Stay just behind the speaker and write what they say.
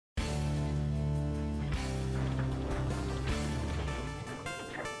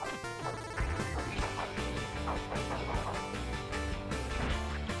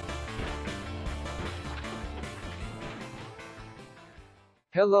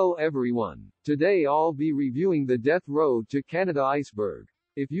Hello everyone. Today I'll be reviewing the Death Road to Canada Iceberg.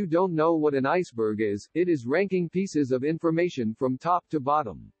 If you don't know what an iceberg is, it is ranking pieces of information from top to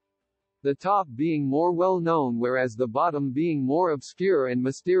bottom. The top being more well known whereas the bottom being more obscure and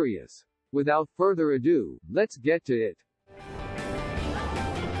mysterious. Without further ado, let's get to it.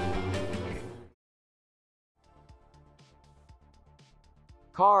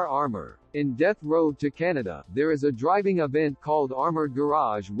 Car armor. In Death Road to Canada, there is a driving event called Armored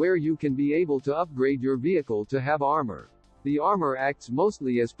Garage where you can be able to upgrade your vehicle to have armor. The armor acts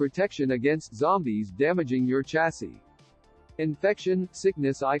mostly as protection against zombies damaging your chassis. Infection,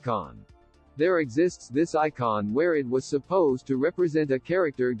 sickness icon. There exists this icon where it was supposed to represent a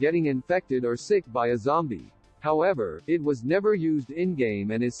character getting infected or sick by a zombie. However, it was never used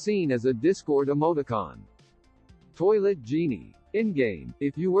in-game and is seen as a Discord emoticon. Toilet Genie. In-game,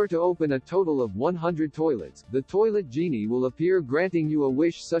 if you were to open a total of 100 toilets, the toilet genie will appear granting you a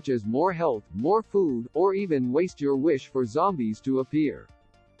wish such as more health, more food, or even waste your wish for zombies to appear.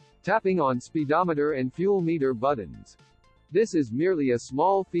 Tapping on speedometer and fuel meter buttons. This is merely a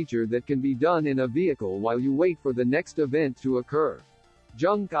small feature that can be done in a vehicle while you wait for the next event to occur.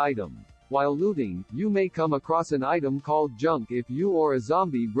 Junk item. While looting, you may come across an item called junk if you or a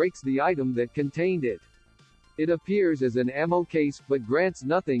zombie breaks the item that contained it. It appears as an ammo case, but grants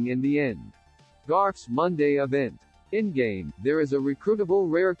nothing in the end. Garf's Monday event. In-game, there is a recruitable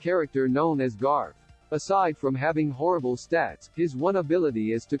rare character known as Garf. Aside from having horrible stats, his one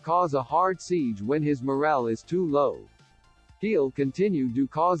ability is to cause a hard siege when his morale is too low. He'll continue to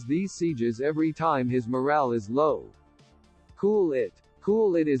cause these sieges every time his morale is low. Cool It.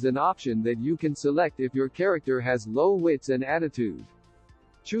 Cool It is an option that you can select if your character has low wits and attitude.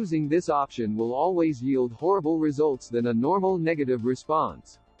 Choosing this option will always yield horrible results than a normal negative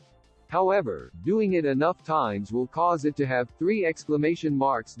response. However, doing it enough times will cause it to have 3 exclamation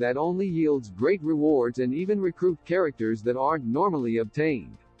marks that only yields great rewards and even recruit characters that aren't normally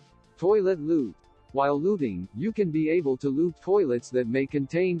obtained. Toilet Loot. While looting, you can be able to loot toilets that may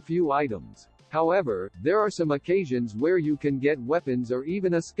contain few items. However, there are some occasions where you can get weapons or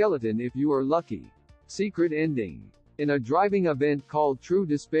even a skeleton if you are lucky. Secret Ending. In a driving event called True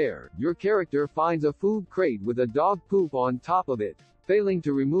Despair, your character finds a food crate with a dog poop on top of it. Failing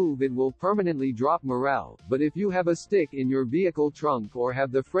to remove it will permanently drop morale, but if you have a stick in your vehicle trunk or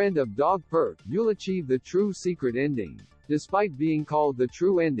have the Friend of Dog perk, you'll achieve the true secret ending. Despite being called the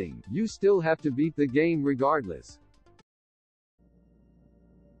true ending, you still have to beat the game regardless.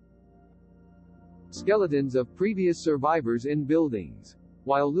 Skeletons of previous survivors in buildings.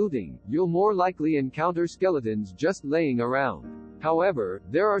 While looting, you'll more likely encounter skeletons just laying around. However,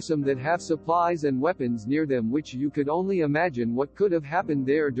 there are some that have supplies and weapons near them which you could only imagine what could have happened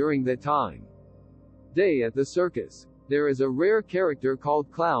there during that time. Day at the Circus. There is a rare character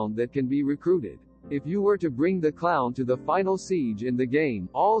called Clown that can be recruited. If you were to bring the clown to the final siege in the game,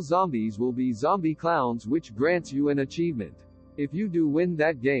 all zombies will be zombie clowns, which grants you an achievement. If you do win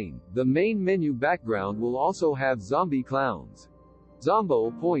that game, the main menu background will also have zombie clowns. Zombo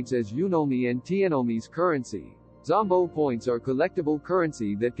points as Unomi and Tienomi's currency. Zombo points are collectible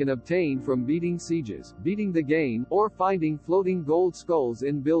currency that can obtain from beating sieges, beating the game, or finding floating gold skulls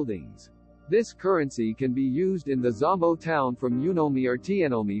in buildings. This currency can be used in the Zombo town from Unomi or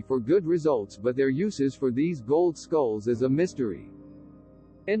Tienomi for good results, but their uses for these gold skulls is a mystery.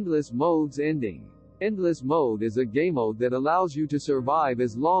 Endless Mode's Ending. Endless Mode is a game mode that allows you to survive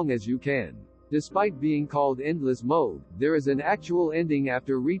as long as you can. Despite being called Endless Mode, there is an actual ending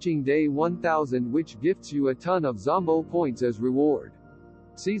after reaching day 1000 which gifts you a ton of Zombo points as reward.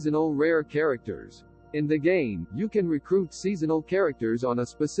 Seasonal Rare Characters. In the game, you can recruit seasonal characters on a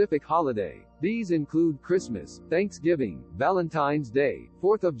specific holiday. These include Christmas, Thanksgiving, Valentine's Day,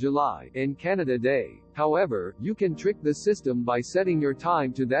 4th of July, and Canada Day. However, you can trick the system by setting your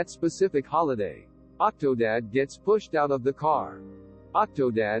time to that specific holiday. Octodad gets pushed out of the car.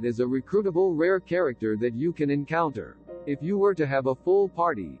 Octodad is a recruitable rare character that you can encounter. If you were to have a full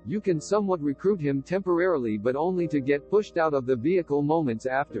party, you can somewhat recruit him temporarily but only to get pushed out of the vehicle moments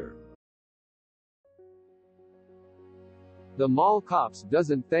after. The Mall Cops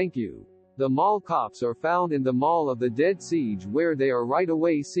doesn't thank you. The Mall Cops are found in the Mall of the Dead Siege where they are right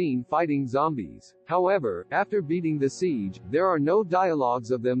away seen fighting zombies. However, after beating the siege, there are no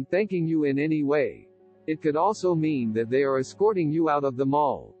dialogues of them thanking you in any way. It could also mean that they are escorting you out of the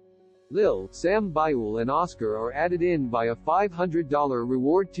mall. Lil, Sam Bayul and Oscar are added in by a $500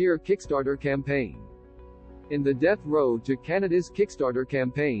 reward tier Kickstarter campaign. In the Death Road to Canada's Kickstarter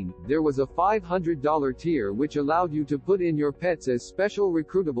campaign, there was a $500 tier which allowed you to put in your pets as special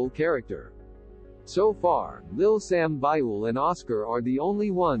recruitable character. So far, Lil Sam Bayul and Oscar are the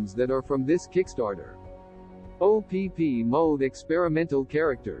only ones that are from this Kickstarter. OPP Mode Experimental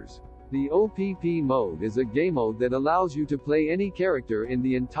Characters. The OPP mode is a game mode that allows you to play any character in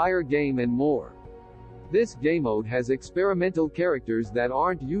the entire game and more. This game mode has experimental characters that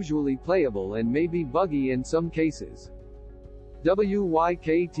aren't usually playable and may be buggy in some cases.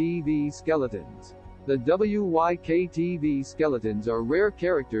 WYKTV Skeletons. The WYKTV skeletons are rare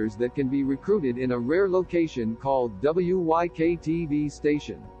characters that can be recruited in a rare location called WYKTV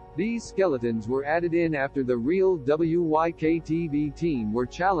Station. These skeletons were added in after the real WYKTV team were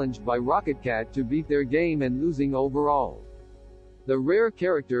challenged by Rocket Cat to beat their game and losing overall. The rare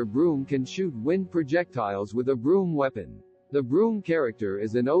character Broom can shoot wind projectiles with a broom weapon. The Broom character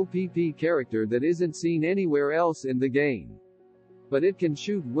is an OPP character that isn't seen anywhere else in the game. But it can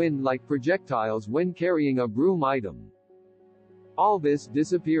shoot wind-like projectiles when carrying a broom item. Alvis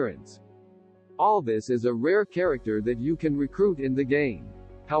Disappearance. Alvis is a rare character that you can recruit in the game.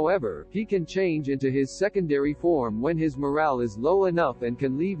 However, he can change into his secondary form when his morale is low enough and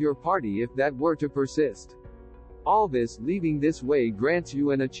can leave your party if that were to persist. Alvis leaving this way grants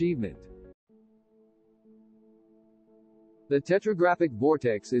you an achievement. The Tetragraphic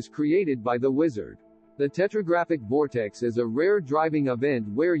Vortex is created by the Wizard. The Tetragraphic Vortex is a rare driving event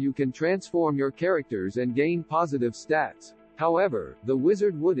where you can transform your characters and gain positive stats. However, the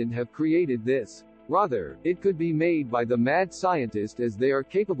Wizard wouldn't have created this. Rather, it could be made by the mad scientist as they are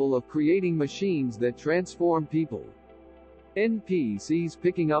capable of creating machines that transform people. NPCs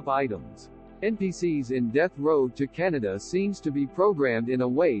picking up items. NPCs in Death Road to Canada seems to be programmed in a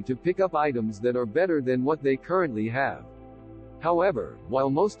way to pick up items that are better than what they currently have. However, while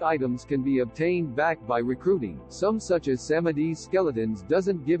most items can be obtained back by recruiting, some such as Samadhi's skeletons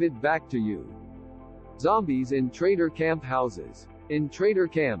doesn't give it back to you. Zombies in Trader Camp Houses. In trader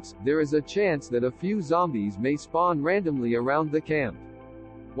camps, there is a chance that a few zombies may spawn randomly around the camp.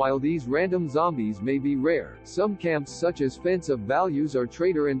 While these random zombies may be rare, some camps such as Fence of Values or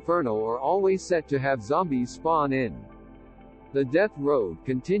Trader Inferno are always set to have zombies spawn in. The Death Road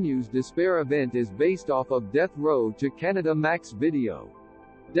Continues Despair event is based off of Death Road to Canada Max video.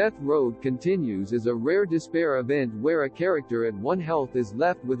 Death Road Continues is a rare despair event where a character at 1 health is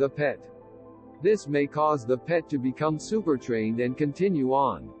left with a pet. This may cause the pet to become super trained and continue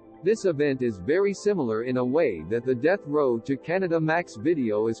on. This event is very similar in a way that the Death Road to Canada Max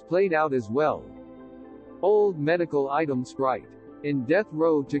video is played out as well. Old Medical Item Sprite. In Death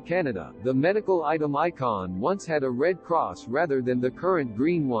Road to Canada, the medical item icon once had a red cross rather than the current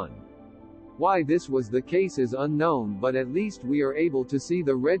green one. Why this was the case is unknown, but at least we are able to see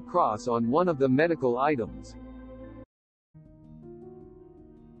the red cross on one of the medical items.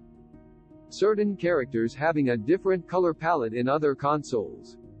 Certain characters having a different color palette in other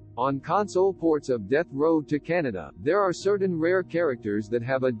consoles. On console ports of Death Road to Canada, there are certain rare characters that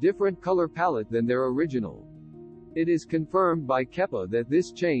have a different color palette than their original. It is confirmed by Keppa that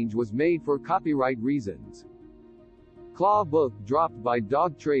this change was made for copyright reasons. Claw Book dropped by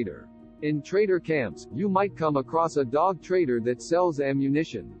Dog Trader. In trader camps, you might come across a dog trader that sells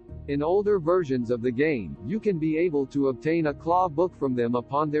ammunition. In older versions of the game, you can be able to obtain a claw book from them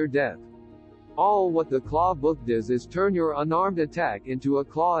upon their death. All what the claw book does is turn your unarmed attack into a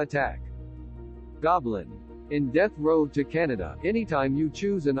claw attack. Goblin. In Death Road to Canada, anytime you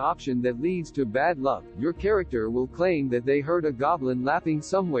choose an option that leads to bad luck, your character will claim that they heard a goblin laughing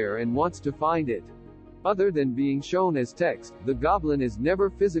somewhere and wants to find it. Other than being shown as text, the goblin is never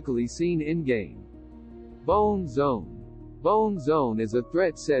physically seen in-game. Bone Zone. Bone Zone is a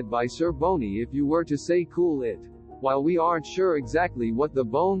threat said by Sir Boney if you were to say cool it. While we aren't sure exactly what the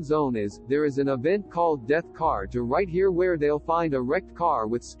Bone Zone is, there is an event called Death Car to right here where they'll find a wrecked car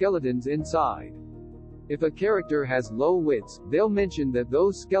with skeletons inside. If a character has low wits, they'll mention that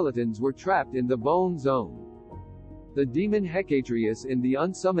those skeletons were trapped in the Bone Zone. The Demon Hecatrius in the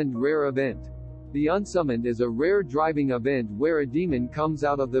Unsummoned Rare event. The Unsummoned is a rare driving event where a demon comes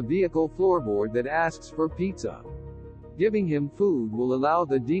out of the vehicle floorboard that asks for pizza. Giving him food will allow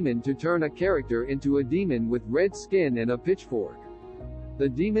the demon to turn a character into a demon with red skin and a pitchfork. The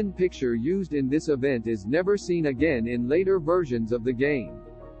demon picture used in this event is never seen again in later versions of the game.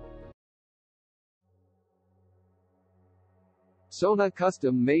 Sona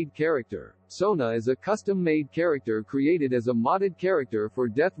Custom-Made Character. Sona is a custom-made character created as a modded character for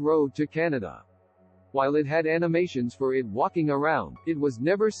Death Road to Canada. While it had animations for it walking around, it was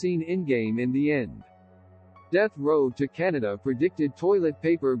never seen in-game in the end. Death Road to Canada predicted toilet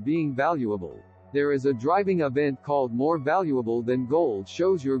paper being valuable. There is a driving event called More Valuable Than Gold,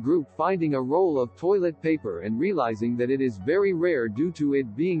 shows your group finding a roll of toilet paper and realizing that it is very rare due to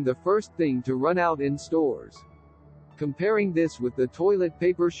it being the first thing to run out in stores. Comparing this with the toilet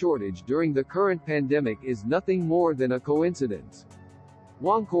paper shortage during the current pandemic is nothing more than a coincidence.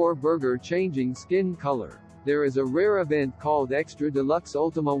 Wankor Burger changing skin color. There is a rare event called Extra Deluxe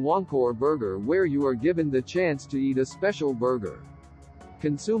Ultima Wankor Burger where you are given the chance to eat a special burger.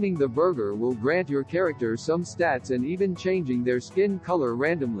 Consuming the burger will grant your character some stats and even changing their skin color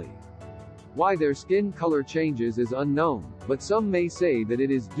randomly. Why their skin color changes is unknown, but some may say that it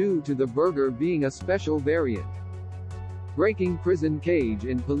is due to the burger being a special variant. Breaking prison cage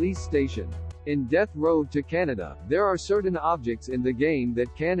in police station. In Death Road to Canada, there are certain objects in the game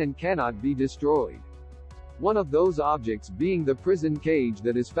that can and cannot be destroyed. One of those objects being the prison cage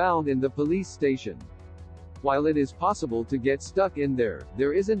that is found in the police station. While it is possible to get stuck in there,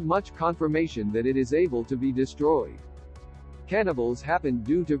 there isn't much confirmation that it is able to be destroyed. Cannibals happen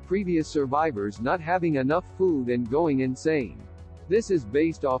due to previous survivors not having enough food and going insane. This is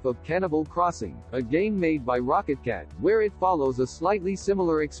based off of Cannibal Crossing, a game made by Rocketcat, where it follows a slightly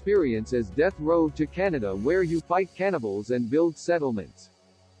similar experience as Death Road to Canada where you fight cannibals and build settlements.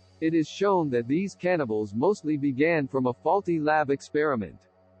 It is shown that these cannibals mostly began from a faulty lab experiment.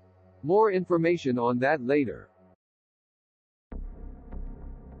 More information on that later.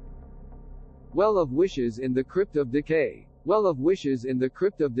 Well of Wishes in the Crypt of Decay. Well of Wishes in the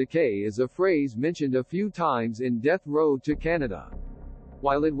Crypt of Decay is a phrase mentioned a few times in Death Road to Canada.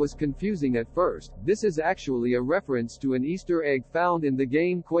 While it was confusing at first, this is actually a reference to an Easter egg found in the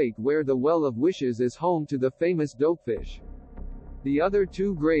game Quake where the Well of Wishes is home to the famous Dopefish. The other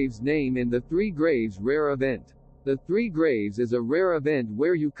two graves name in the Three Graves rare event. The Three Graves is a rare event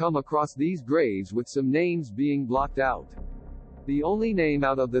where you come across these graves with some names being blocked out. The only name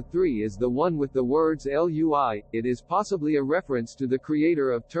out of the three is the one with the words LUI. It is possibly a reference to the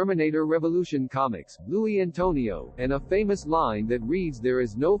creator of Terminator Revolution comics, Louis Antonio, and a famous line that reads, "There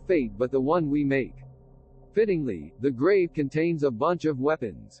is no fate but the one we make." Fittingly, the grave contains a bunch of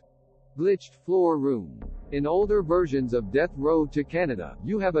weapons. Glitched floor room. In older versions of Death Road to Canada,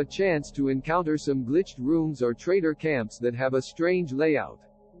 you have a chance to encounter some glitched rooms or trader camps that have a strange layout.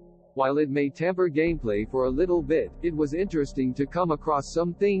 While it may tamper gameplay for a little bit, it was interesting to come across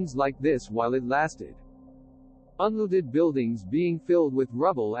some things like this while it lasted. Unlooted buildings being filled with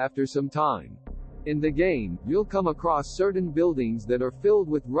rubble after some time. In the game, you'll come across certain buildings that are filled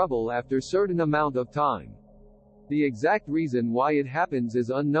with rubble after certain amount of time. The exact reason why it happens is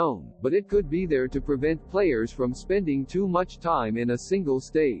unknown, but it could be there to prevent players from spending too much time in a single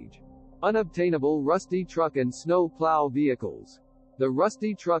stage. Unobtainable rusty truck and snow plow vehicles. The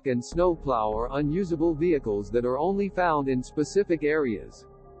rusty truck and snowplow are unusable vehicles that are only found in specific areas.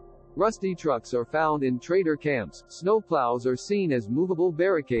 Rusty trucks are found in trader camps, snowplows are seen as movable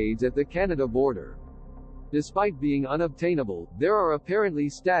barricades at the Canada border. Despite being unobtainable, there are apparently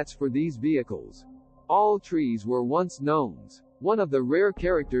stats for these vehicles. All trees were once gnomes. One of the rare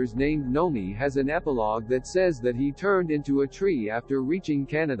characters named Nomi has an epilogue that says that he turned into a tree after reaching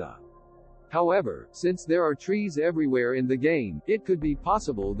Canada. However, since there are trees everywhere in the game, it could be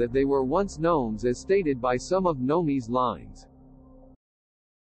possible that they were once gnomes as stated by some of Nomi's lines.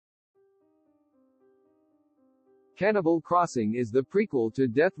 Cannibal Crossing is the prequel to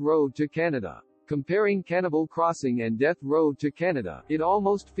Death Road to Canada. Comparing Cannibal Crossing and Death Road to Canada, it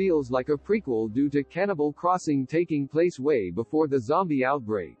almost feels like a prequel due to Cannibal Crossing taking place way before the zombie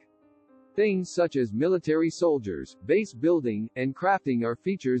outbreak. Things such as military soldiers, base building, and crafting are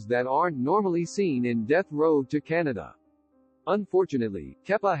features that aren't normally seen in Death Road to Canada. Unfortunately,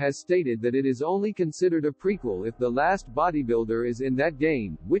 Keppa has stated that it is only considered a prequel if the last bodybuilder is in that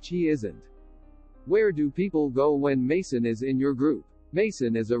game, which he isn't. Where do people go when Mason is in your group?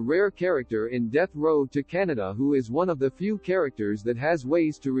 Mason is a rare character in Death Road to Canada who is one of the few characters that has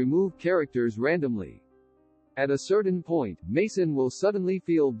ways to remove characters randomly. At a certain point, Mason will suddenly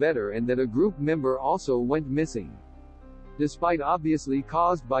feel better and that a group member also went missing. Despite obviously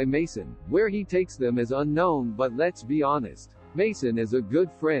caused by Mason, where he takes them is unknown, but let's be honest. Mason is a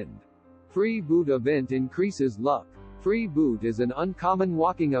good friend. Free Boot event increases luck. Free Boot is an uncommon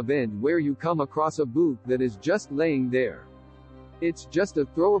walking event where you come across a boot that is just laying there. It's just a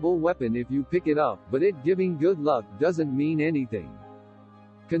throwable weapon if you pick it up, but it giving good luck doesn't mean anything.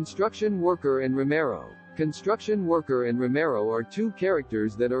 Construction Worker and Romero. Construction Worker and Romero are two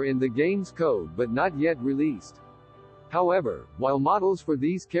characters that are in the game's code but not yet released. However, while models for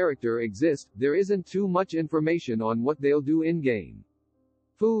these characters exist, there isn't too much information on what they'll do in-game.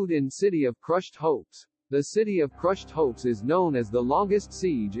 Food in City of Crushed Hopes. The City of Crushed Hopes is known as the longest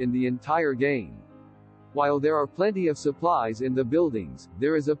siege in the entire game. While there are plenty of supplies in the buildings,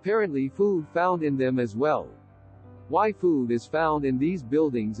 there is apparently food found in them as well. Why food is found in these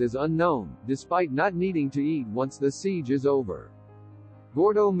buildings is unknown, despite not needing to eat once the siege is over.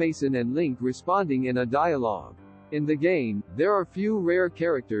 Gordo, Mason and Link responding in a dialogue. In the game, there are few rare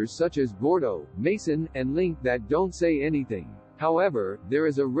characters such as Gordo, Mason, and Link that don't say anything. However, there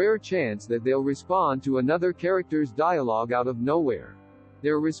is a rare chance that they'll respond to another character's dialogue out of nowhere.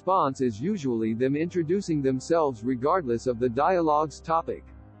 Their response is usually them introducing themselves regardless of the dialogue's topic.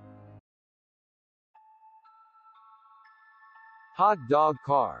 Hot Dog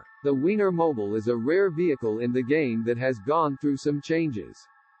Car. The Wiener Mobile is a rare vehicle in the game that has gone through some changes.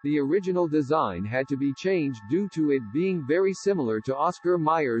 The original design had to be changed due to it being very similar to Oscar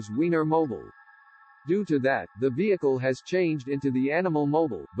Mayer's Wiener Mobile. Due to that, the vehicle has changed into the Animal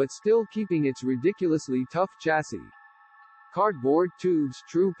Mobile, but still keeping its ridiculously tough chassis. Cardboard Tube's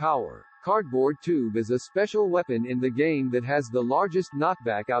True Power. Cardboard Tube is a special weapon in the game that has the largest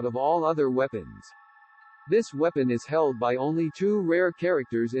knockback out of all other weapons. This weapon is held by only 2 rare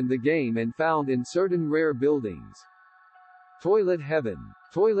characters in the game and found in certain rare buildings. Toilet Heaven.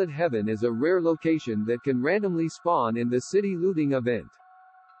 Toilet Heaven is a rare location that can randomly spawn in the city looting event.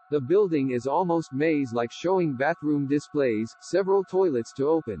 The building is almost maze-like, showing bathroom displays, several toilets to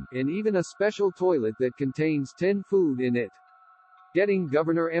open, and even a special toilet that contains 10 food in it. Getting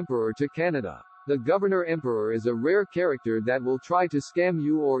Governor Emperor to Canada. The Governor Emperor is a rare character that will try to scam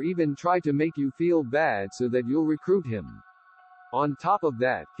you or even try to make you feel bad so that you'll recruit him. On top of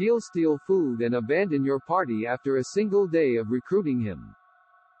that, he'll steal food and abandon your party after a single day of recruiting him.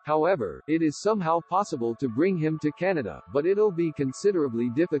 However, it is somehow possible to bring him to Canada, but it'll be considerably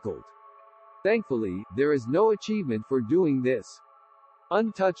difficult. Thankfully, there is no achievement for doing this.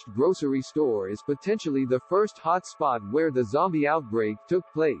 Untouched Grocery Store is potentially the first hot spot where the zombie outbreak took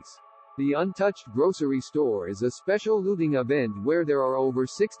place. The Untouched Grocery Store is a special looting event where there are over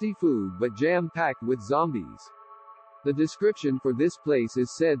 60 food but jam-packed with zombies. The description for this place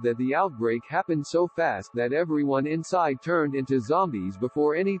is said that the outbreak happened so fast that everyone inside turned into zombies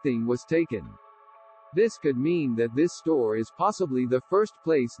before anything was taken. This could mean that this store is possibly the first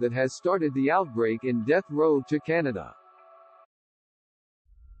place that has started the outbreak in Death Road to Canada.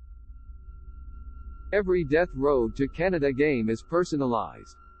 Every Death Road to Canada game is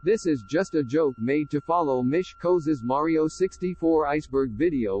personalized. This is just a joke made to follow Mish Koz's Mario 64 Iceberg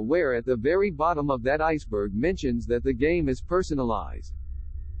video, where at the very bottom of that iceberg mentions that the game is personalized.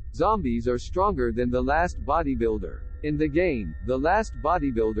 Zombies are stronger than the last bodybuilder. In the game, the last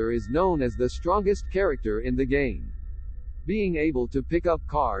bodybuilder is known as the strongest character in the game, being able to pick up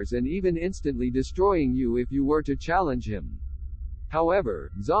cars and even instantly destroying you if you were to challenge him.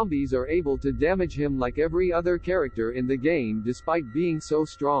 However, zombies are able to damage him like every other character in the game despite being so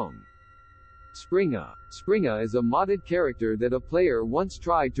strong. Springa. Springa is a modded character that a player once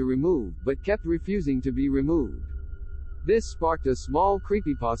tried to remove but kept refusing to be removed. This sparked a small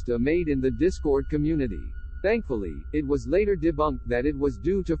creepypasta made in the Discord community. Thankfully, it was later debunked that it was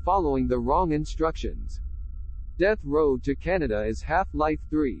due to following the wrong instructions. Death Road to Canada is Half-Life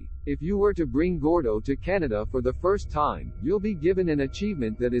 3. If you were to bring Gordo to Canada for the first time, you'll be given an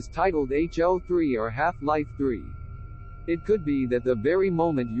achievement that is titled HL3 or Half-Life 3. It could be that the very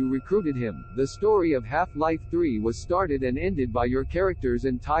moment you recruited him, the story of Half-Life 3 was started and ended by your character's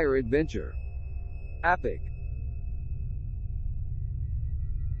entire adventure. Epic.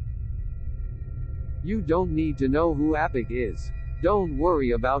 You don't need to know who Epic is. Don't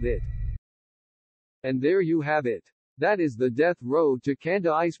worry about it. And there you have it. That is the Death Road to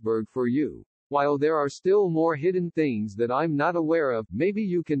Canada Iceberg for you. While there are still more hidden things that I'm not aware of, maybe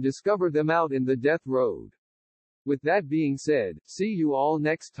you can discover them out in the Death Road. With that being said, see you all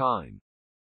next time.